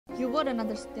you wouldn't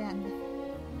understand.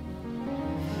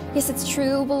 Yes, it's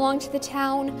true, belonged to the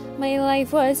town. My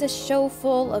life was a show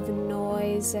full of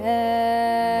noises.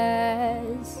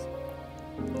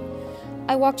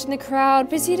 I walked in the crowd,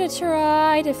 busy to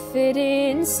try to fit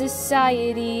in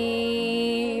society.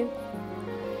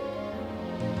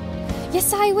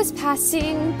 Yes, I was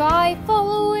passing by,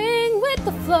 following with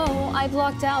the flow. I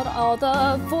blocked out all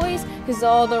the voice, cause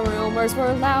all the rumors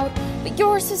were loud. But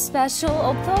yours is special,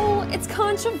 although it's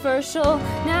controversial.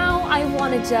 Now I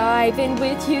wanna dive in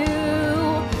with you.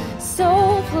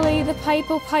 So play the pipe,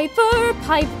 oh piper,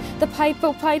 pipe the pipe,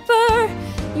 oh piper.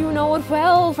 You know it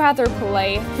well, rather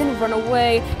play than run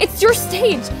away. It's your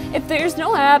stage, if there's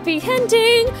no happy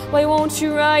ending, why won't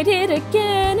you write it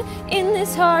again in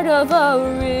this heart of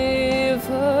a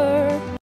river?